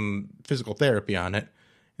like some physical therapy on it.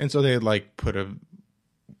 And so they had like put a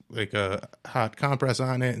hot compress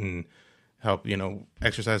on it, and help,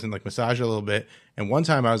 exercise and like massage a little bit. And one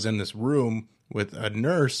time I was in this room with a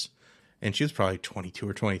nurse, and she was probably 22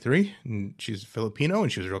 or 23, and she's Filipino,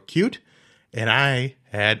 and she was real cute. And I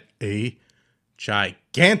had a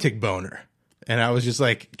gigantic boner, and I was just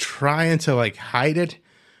like trying to like hide it,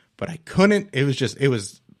 but I couldn't. It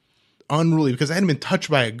was unruly because I hadn't been touched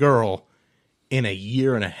by a girl in a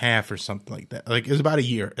year and a half or something like that. Like it was about a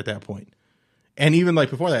year at that point. And even like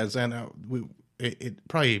before that, it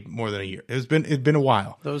probably more than a year. It'd been a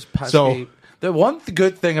while. Those pesky. The one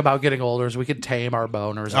good thing about getting older is we could tame our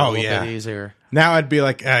boners a little bit easier. Now I'd be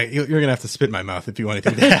like, you're gonna have to spit in my mouth if you want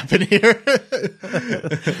anything to happen here.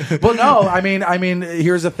 Well, no, I mean,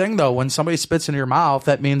 here's the thing though: when somebody spits in your mouth,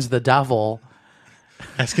 that means the devil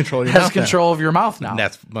has control of your mouth now.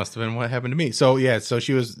 That must have been what happened to me. So so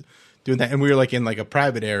she was doing that, and we were like in like a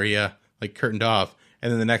private area, like curtained off.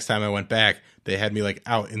 And then the next time I went back, they had me like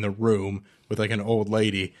out in the room with like an old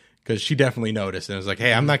lady. Because she definitely noticed, and was like,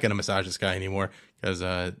 "Hey, I'm not going to massage this guy anymore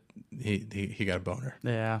because he got a boner."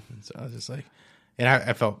 Yeah. And so I was just like, and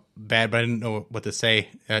I felt bad, but I didn't know what to say,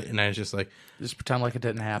 and I was just like, just pretend like it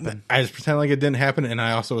didn't happen. I just pretend like it didn't happen, and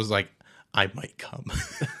I also was like, I might come.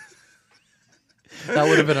 That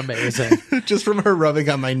would have been amazing. Just from her rubbing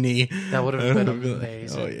on my knee. That would have been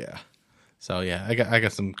amazing. Oh yeah. So yeah, I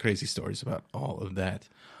got some crazy stories about all of that.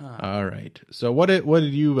 All right. So what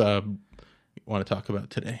did you want to talk about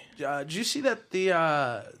today? Did you see that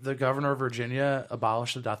the governor of Virginia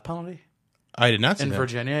abolished the death penalty? I did not see that. In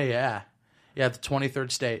Virginia, yeah, the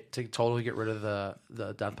 23rd state to totally get rid of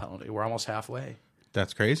the death penalty. We're almost halfway.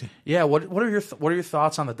 That's crazy. Yeah. What are your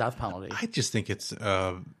thoughts on the death penalty? I just think it's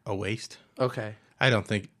a waste. Okay. I don't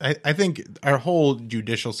think. I think our whole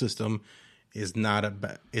judicial system is not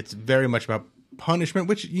about. It's very much about punishment,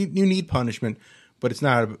 which you need punishment, but it's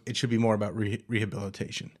not. It should be more about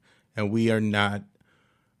rehabilitation. And we are not,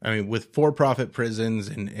 I mean, with for-profit prisons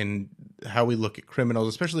and how we look at criminals,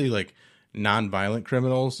 especially like non-violent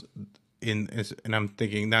criminals, and I'm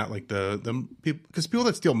thinking not like the people, because people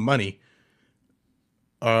that steal money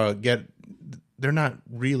they're not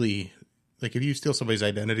really, like if you steal somebody's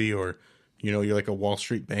identity or, you're like a Wall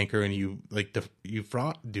Street banker and you like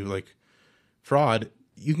fraud,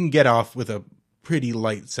 you can get off with a pretty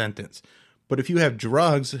light sentence. But if you have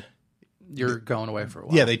drugs, you're going away for a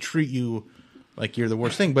while. Yeah, they treat you like you're the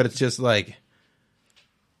worst thing, but it's just like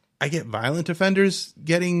I get violent offenders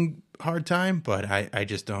getting hard time, but I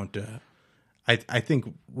just don't. I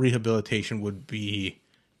think rehabilitation would be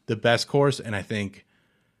the best course, and I think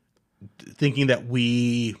thinking that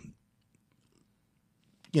we,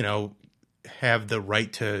 have the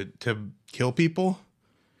right to kill people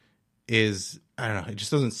is, I don't know, it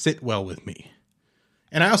just doesn't sit well with me.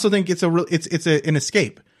 And I also think it's an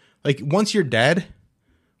escape. Like, once you're dead,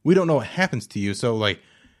 we don't know what happens to you. So, like,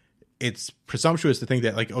 it's presumptuous to think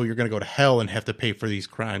that, like, oh, you're going to go to hell and have to pay for these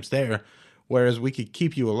crimes there. Whereas we could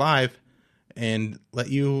keep you alive and let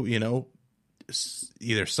you,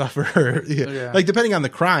 either suffer or, like, depending on the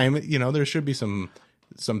crime, there should be some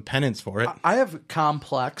penance for it. I have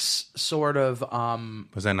complex sort of...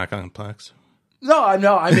 Was that not complex? No,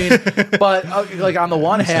 I mean, but like on the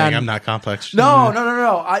one hand, I'm not complex. No.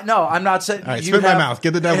 I'm not saying. All right, spit in my mouth.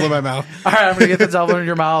 Get the devil in my mouth. All right, I'm gonna get the devil in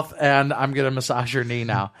your mouth, and I'm gonna massage your knee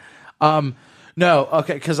now. No,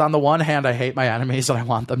 okay, because on the one hand, I hate my enemies and I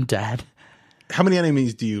want them dead. How many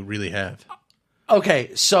enemies do you really have?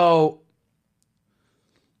 Okay, so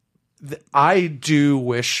I do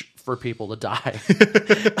wish for people to die.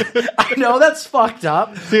 I know that's fucked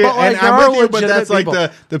up. See, but like, I'm with you, but that's people.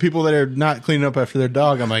 Like the people that are not cleaning up after their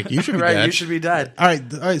dog. I'm like, you should be right, dead. You should be dead. All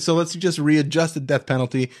right. So let's just readjust the death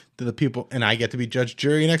penalty to the people, and I get to be judge,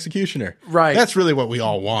 jury, and executioner. Right. That's really what we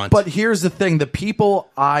all want. But here's the thing: the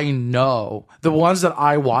people I know, the ones that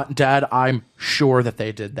I want dead, I'm sure that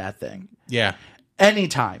they did that thing. Yeah.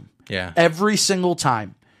 Anytime. Yeah. Every single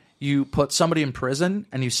time you put somebody in prison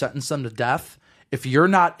and you sentence them to death, if you're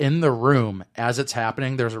not in the room as it's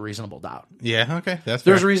happening, there's a reasonable doubt. Yeah, okay. That's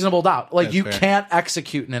There's fair. a reasonable doubt. Like, that's you fair. can't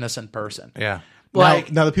execute an innocent person. Yeah.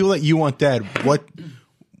 Like, now the people that you want dead,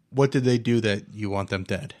 what did they do that you want them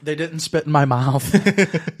dead? They didn't spit in my mouth.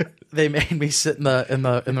 They made me sit in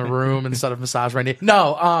the room instead of massage my knee.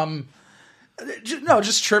 No,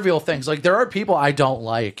 just trivial things. Like, there are people I don't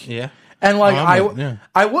like. Yeah. And like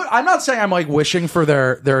I'm not saying I'm like wishing for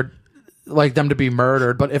their like them to be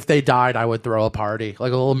murdered, but if they died, I would throw a party,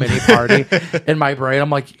 like a little mini party in my brain.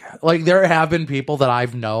 I'm like there have been people that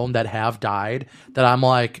I've known that have died that I'm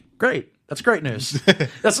like, great, that's great news.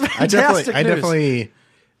 That's fantastic news.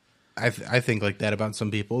 I think like that about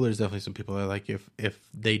some people. There's definitely some people that like if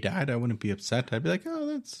they died, I wouldn't be upset. I'd be like, oh,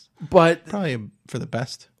 that's probably for the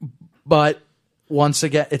best. But once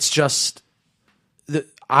again, it's just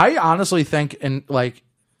I honestly think in like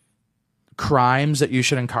crimes that you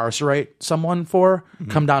should incarcerate someone for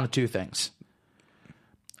come down to two things.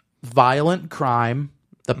 Violent crime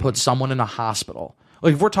that puts someone in a hospital.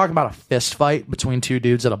 Like if we're talking about a fist fight between two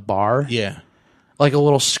dudes at a bar, like a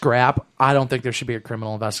little scrap, I don't think there should be a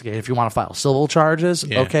criminal investigation. If you want to file civil charges,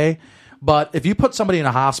 okay. But if you put somebody in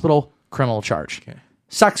a hospital, criminal charge. Okay.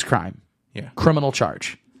 Sex crime, criminal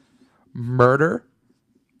charge. Murder,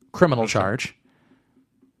 criminal charge.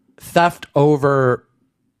 Theft over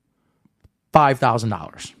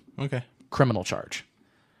 $5,000. Okay. Criminal charge.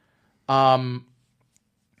 Outside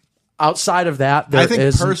of that, I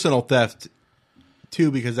think personal theft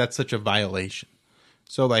too, because that's such a violation.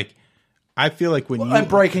 So like, I feel like when you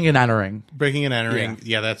breaking and entering,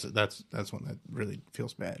 that's one that really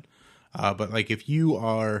feels bad. But like if you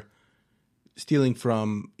are stealing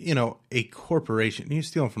from, a corporation, you're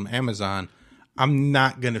stealing from Amazon, I'm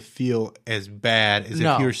not going to feel as bad as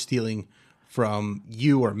if you're stealing from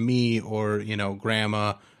you or me or,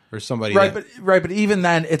 grandma or somebody. Right. But even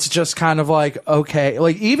then it's just kind of like, okay,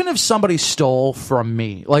 like even if somebody stole from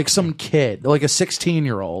me, like some kid, like a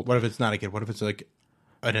 16-year-old. What if it's not a kid? What if it's like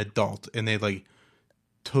an adult and they like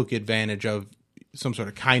took advantage of some sort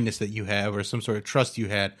of kindness that you have or some sort of trust you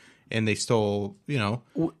had and they stole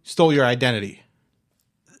your identity?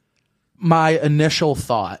 My initial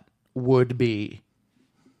thought would be,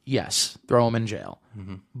 yes, throw them in jail.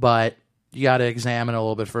 But you got to examine a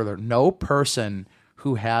little bit further. No person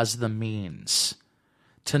who has the means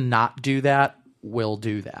to not do that will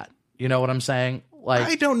do that. You know what I'm saying? Like,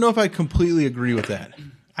 I don't know if I completely agree with that.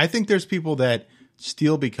 I think there's people that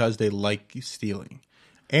steal because they like stealing.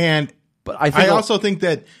 But I also think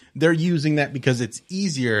that they're using that because it's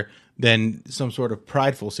easier than some sort of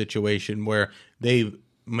prideful situation where they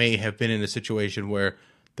may have been in a situation where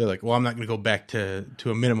they're like, well, I'm not going to go back to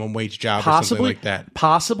a minimum wage job or something like that.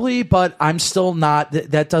 Possibly, but I'm still not.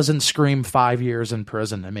 That doesn't scream 5 years in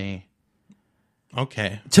prison to me.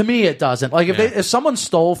 Okay. To me, it doesn't. Like if someone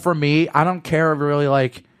stole from me, I don't care really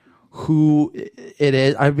like who it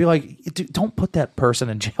is. I'd be like, dude, don't put that person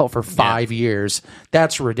in jail for 5 years.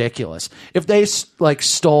 That's ridiculous. If they like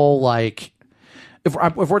stole like. If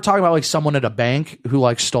we're talking about like someone at a bank who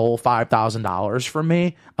like stole $5,000 from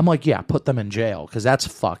me, I'm like, yeah, put them in jail because that's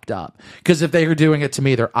fucked up. Because if they are doing it to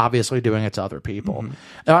me, they're obviously doing it to other people.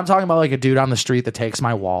 If I'm talking about like a dude on the street that takes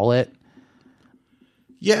my wallet.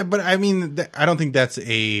 Yeah, but I mean, I don't think that's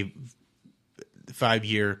a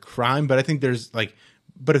 5-year crime, but I think there's like,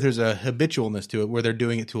 but if there's a habitualness to it where they're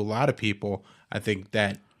doing it to a lot of people, I think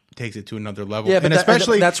that takes it to another level. Yeah, but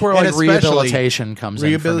especially that's where like rehabilitation comes in.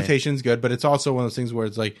 Rehabilitation's good, but it's also one of those things where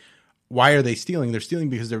it's like, why are they stealing? They're stealing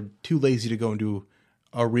because they're too lazy to go and do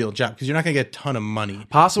a real job because you're not going to get a ton of money.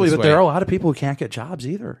 Possibly, but there are a lot of people who can't get jobs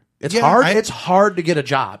either. It's hard. It's hard to get a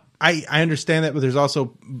job. I understand that, but there's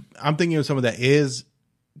also, I'm thinking of someone that is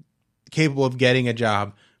capable of getting a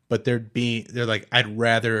job, but they're like, I'd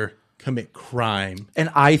rather commit crime. And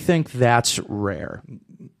I think that's rare.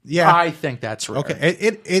 Yeah, I think that's rare. Okay,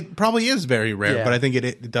 it probably is very rare, but I think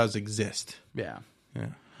it does exist. Yeah.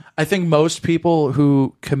 I think most people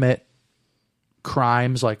who commit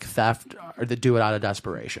crimes like theft they do it out of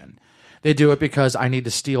desperation. They do it because I need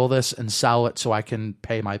to steal this and sell it so I can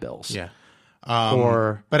pay my bills. Yeah.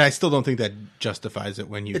 But I still don't think that justifies it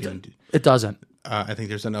when you can. It doesn't. I think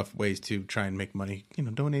there's enough ways to try and make money.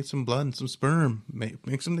 Donate some blood and some sperm.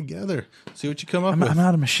 Mix them together. See what you come up with. I'm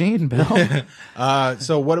not a machine, Bill.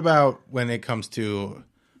 So what about when it comes to,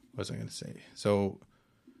 what was I going to say? So,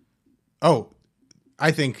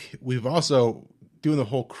 I think we've also doing the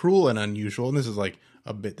whole cruel and unusual, and this is like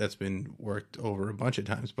a bit that's been worked over a bunch of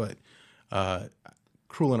times, but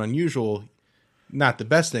cruel and unusual, not the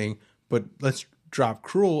best thing, but let's drop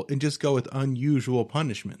cruel and just go with unusual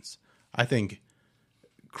punishments. I think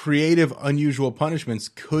creative, unusual punishments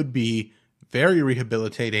could be very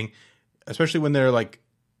rehabilitating, especially when they're like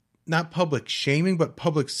not public shaming, but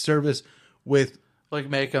public service with like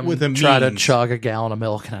make them try to chug a gallon of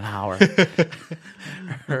milk in an hour.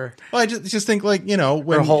 Well, I just think like,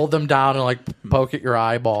 or hold them down and like poke at your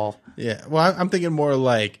eyeball. Yeah. Well, I'm thinking more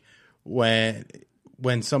like when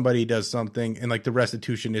somebody does something and like the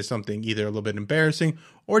restitution is something either a little bit embarrassing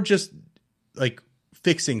or just like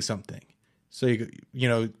fixing something. So,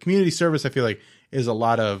 community service, I feel like, is a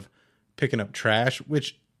lot of picking up trash,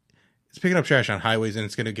 which it's picking up trash on highways and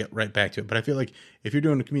it's going to get right back to it. But I feel like if you're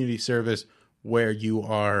doing a community service where you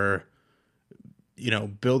are,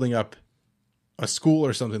 building up a school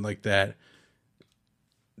or something like that,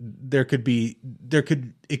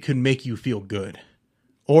 it could make you feel good.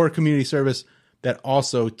 Or community service that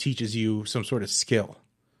also teaches you some sort of skill.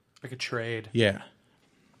 Like a trade. Yeah.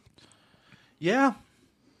 Yeah.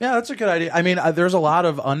 Yeah, that's a good idea. I mean, there's a lot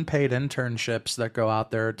of unpaid internships that go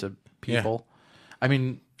out there to people. Yeah. I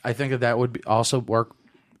mean, I think that would also work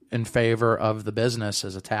in favor of the business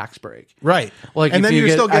as a tax break. Right. Like, and if then you you're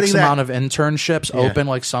get still getting X that... amount of internships open,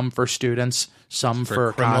 like some for students, some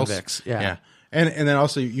for convicts. Yeah. And then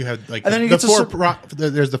also you have like and then you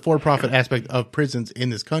there's the for-profit aspect of prisons in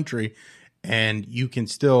this country, and you can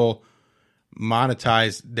still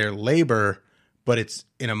monetize their labor, but it's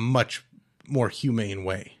in a much more humane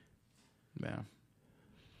way. Yeah.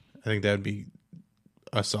 I think that would be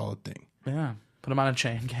a solid thing. Yeah. Put them on a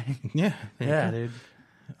chain gang. Yeah. Yeah, dude.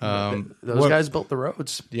 Those guys built the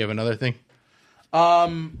roads. Do you have another thing?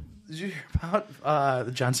 Did you hear about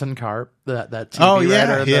the Jensen Karp, that TV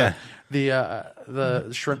writer?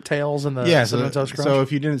 The shrimp tails and the cinnamon toast crunch? So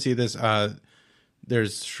if you didn't see this,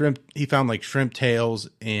 there's shrimp. He found like shrimp tails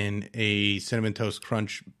in a cinnamon toast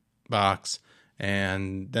crunch box,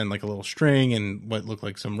 and then like a little string and what looked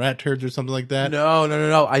like some rat turds or something like that.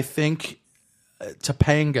 No. I think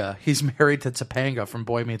Topanga. He's married to Topanga from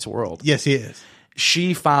Boy Meets World. Yes, he is.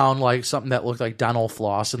 She found like something that looked like dental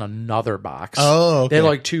floss in another box. Oh, okay. They had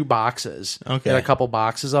like 2 boxes. Okay. They had a couple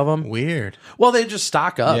boxes of them. Weird. Well, they just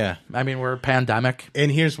stock up. Yeah. I mean, we're a pandemic.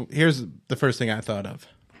 And here's the first thing I thought of.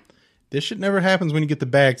 This shit never happens when you get the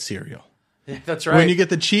bagged cereal. Yeah, that's right. When you get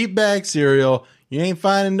the cheap bag cereal, you ain't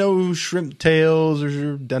finding no shrimp tails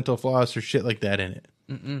or dental floss or shit like that in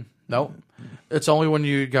it. Nope. It's only when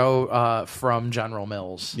you go from General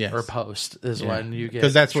Mills Yes. or Post is when you get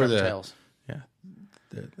because that's shrimp where tails.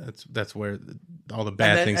 That's where all the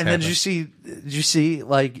bad things happen. And then did you see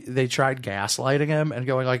like they tried gaslighting him and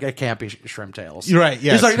going like, it can't be shrimp tails. You're right.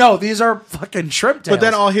 Yes. He's like, no, these are fucking shrimp tails. But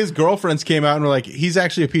then all his girlfriends came out and were like, he's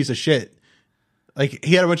actually a piece of shit. Like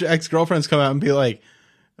he had a bunch of ex-girlfriends come out and be like,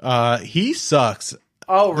 he sucks.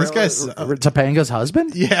 Oh, this really? guy's Topanga's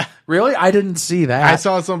husband? Yeah. Really? I didn't see that. I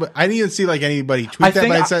saw somebody. I didn't even see like anybody tweet that,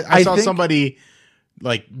 but I saw somebody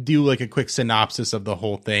like do like a quick synopsis of the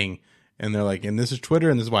whole thing. And they're like, and this is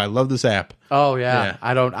Twitter, and this is why I love this app. Oh yeah.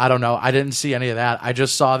 I don't know. I didn't see any of that. I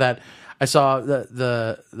just saw that. I saw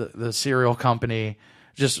the cereal company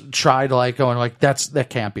just tried like going like that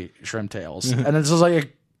can't be shrimp tails, and it's just like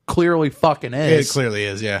it clearly fucking is. It clearly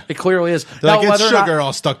is. Yeah, it clearly is. Like it's sugar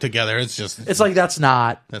all stuck together. It's just. It's like that's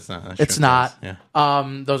not. It's not. Yeah.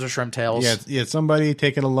 Those are shrimp tails. Yeah. Somebody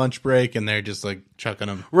taking a lunch break and they're just like chucking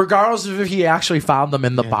them. Regardless of if he actually found them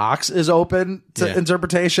in the box is open to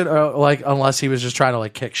interpretation, or like unless he was just trying to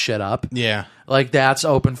like kick shit up. Yeah. Like that's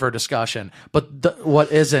open for discussion. But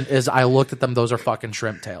what isn't is I looked at them. Those are fucking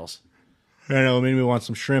shrimp tails. I don't know. It made me want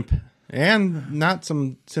some shrimp and not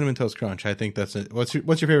some cinnamon toast crunch. I think that's it. What's your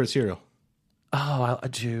favorite cereal? Oh,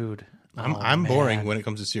 dude. I'm boring when it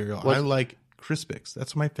comes to cereal. I like Crispix.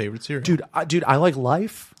 That's my favorite cereal. Dude, I like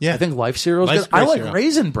Life. Yeah. I think Life cereal is good. I like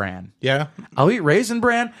Raisin Bran. Yeah. I'll eat Raisin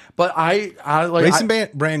Bran, but I like Raisin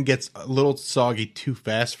Bran gets a little soggy too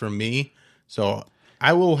fast for me. So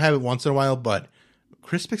I will have it once in a while, but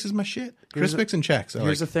Crispix is my shit. Crispix and Chex.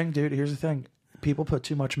 Here's the thing, dude. Here's the thing. People put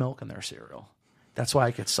too much milk in their cereal. That's why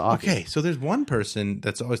it gets soggy. Okay, so there's one person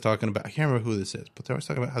that's always talking about, I can't remember who this is, but they're always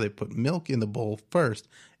talking about how they put milk in the bowl first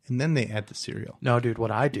and then they add the cereal. No, dude, what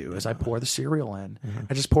I do is I pour the cereal in.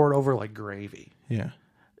 I just pour it over like gravy. Yeah.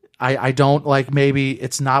 I don't like, maybe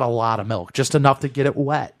it's not a lot of milk, just enough to get it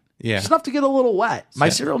wet. Yeah. Just enough to get a little wet. My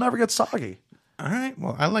cereal never gets soggy. All right.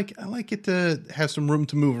 Well, I like it to have some room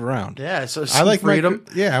to move around. Yeah, so I like freedom.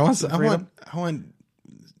 I want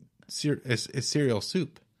cereal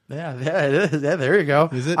soup. Yeah, it is. Yeah, there you go.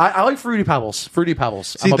 Is it? I like Fruity Pebbles. Fruity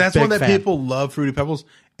Pebbles. See, that's one that fan. people love, Fruity Pebbles,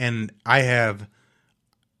 and I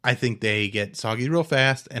think they get soggy real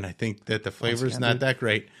fast, and I think that the flavor is not that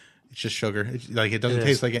great. It's just sugar. It doesn't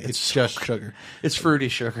taste like it. It's just sugar. It's fruity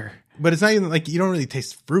sugar. But it's not even like you don't really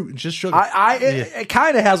taste fruit. It's just sugar. It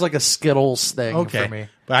kind of has like a Skittles thing for me.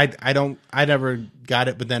 But I never got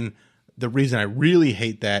it. But then the reason I really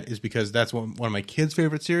hate that is because that's one of my kids'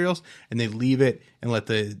 favorite cereals, and they leave it and let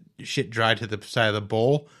the shit dry to the side of the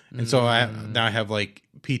bowl. And so now I have like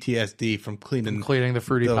PTSD from cleaning the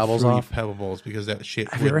Fruity Pebbles off. Pebble bowls because that shit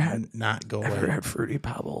not go away. Have you ever had Fruity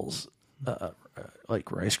Pebbles? Like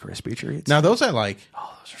Rice Krispie treats. Now those I like.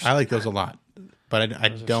 Oh, those are so I like those a lot, but I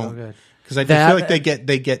don't because I feel like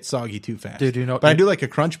they get soggy too fast. Dude, you know, but I do like a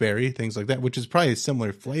Crunch Berry, things like that, which is probably a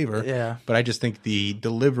similar flavor. Yeah, but I just think the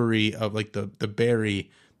delivery of like the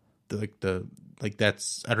berry,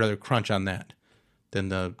 that's I'd rather crunch on that than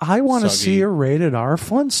the. I want to see a rated R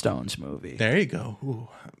Flintstones movie. There you go. Ooh.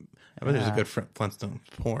 I bet there's a good Flintstone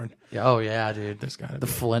porn. Oh yeah, dude. There's gotta the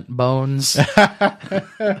be. Flint bones.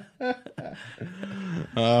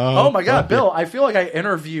 Oh my God, Bill! I feel like I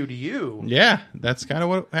interviewed you. Yeah, that's kind of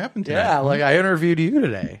what happened today. Yeah, like I interviewed you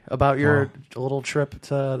today about your little trip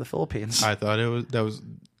to the Philippines. I thought that was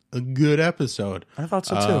a good episode. I thought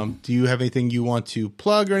so too. Do you have anything you want to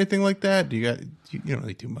plug or anything like that? You don't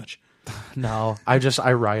really do much. No, I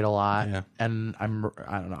write a lot, Yeah. and I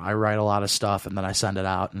don't know. I write a lot of stuff, and then I send it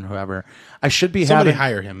out, and whoever I should be Somebody having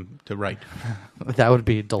hire him to write. that would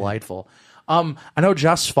be delightful. I know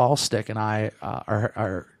Jess Fallstick and I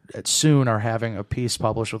are having a piece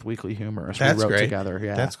published with Weekly Humorist. That's we wrote great. together.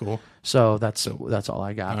 Yeah, That's cool. So that's all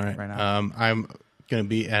I got All right. now. I'm going to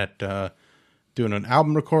be at doing an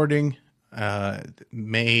album recording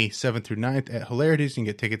May 7th through 9th at Hilarities. You can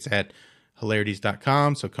get tickets at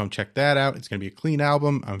hilarities.com. So come check that out. It's going to be a clean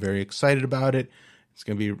album. I'm very excited about it. It's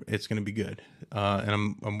going to be good.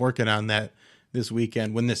 And I'm working on that this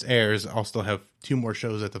weekend. When this airs, I'll still have 2 more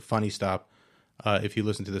shows at the Funny Stop. If you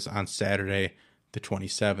listen to this on Saturday, the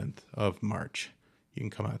 27th of March, you can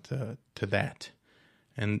come out to that.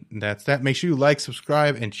 And that's that. Make sure you like,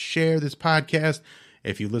 subscribe, and share this podcast.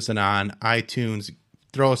 If you listen on iTunes,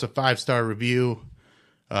 throw us a 5-star review.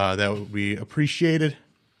 That would be appreciated.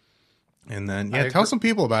 And then, tell some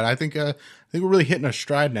people about it. I think we're really hitting our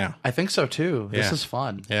stride now. I think so too. This Yeah. is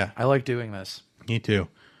fun. Yeah. I like doing this. Me too.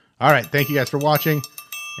 All right. Thank you guys for watching,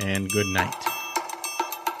 and good night.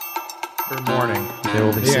 Or morning. They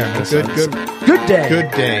will be seeing this. Good day.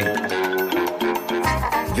 Good day.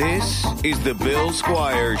 This is the Bill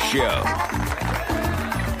Squire Show.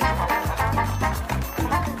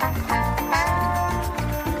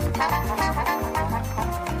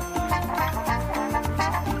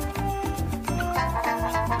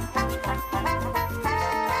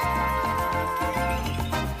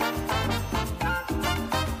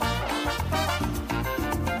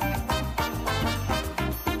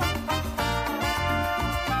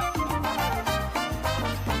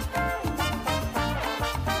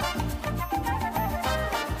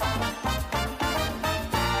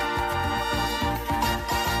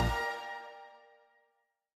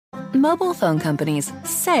 Mobile phone companies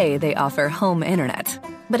say they offer home internet.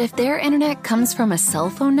 But if their internet comes from a cell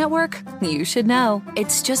phone network, you should know.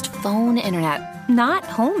 It's just phone internet, not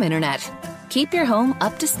home internet. Keep your home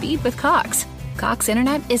up to speed with Cox. Cox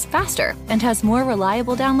internet is faster and has more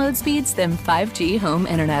reliable download speeds than 5G home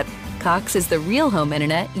internet. Cox is the real home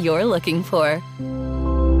internet you're looking for.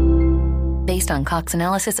 Based on Cox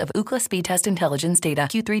analysis of Ookla speed test intelligence data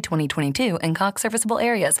Q3 2022 and Cox serviceable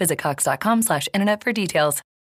areas, visit cox.com/internet for details.